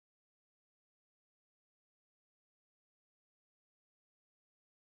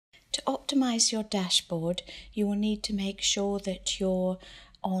To optimize your dashboard, you will need to make sure that you're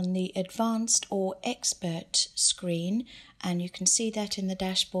on the advanced or expert screen, and you can see that in the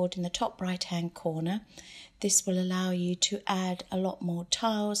dashboard in the top right hand corner. This will allow you to add a lot more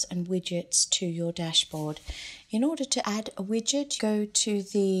tiles and widgets to your dashboard. In order to add a widget, go to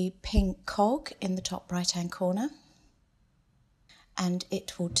the pink cog in the top right hand corner, and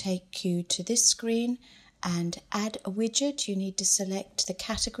it will take you to this screen. And add a widget, you need to select the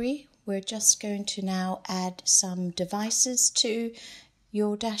category. We're just going to now add some devices to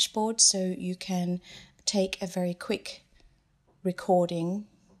your dashboard so you can take a very quick recording.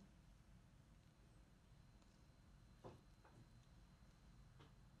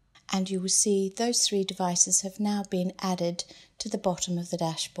 And you will see those 3 devices have now been added to the bottom of the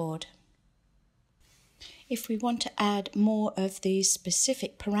dashboard. If we want to add more of the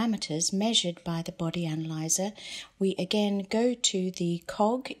specific parameters measured by the body analyzer, we again go to the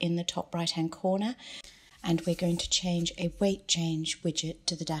cog in the top right hand corner, and we're going to change a weight change widget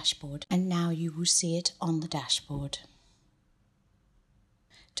to the dashboard, and now you will see it on the dashboard.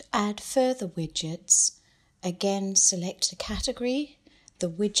 To add further widgets, again select the category, the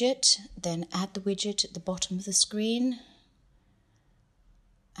widget, then add the widget at the bottom of the screen,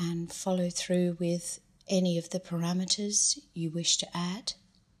 and follow through with any of the parameters you wish to add.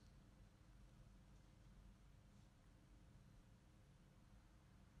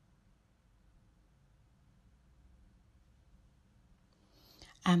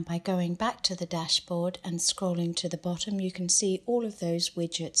 And by going back to the dashboard and scrolling to the bottom, you can see all of those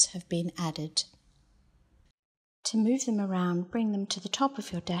widgets have been added. To move them around, bring them to the top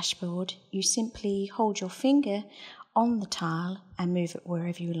of your dashboard, you simply hold your finger on the tile and move it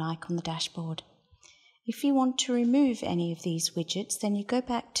wherever you like on the dashboard. If you want to remove any of these widgets, then you go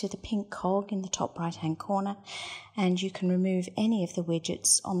back to the pink cog in the top right hand corner, and you can remove any of the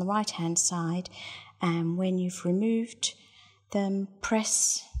widgets on the right hand side, and when you've removed them,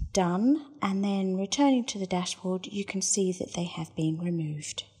 press done, and then returning to the dashboard you can see that they have been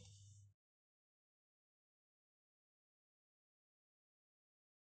removed.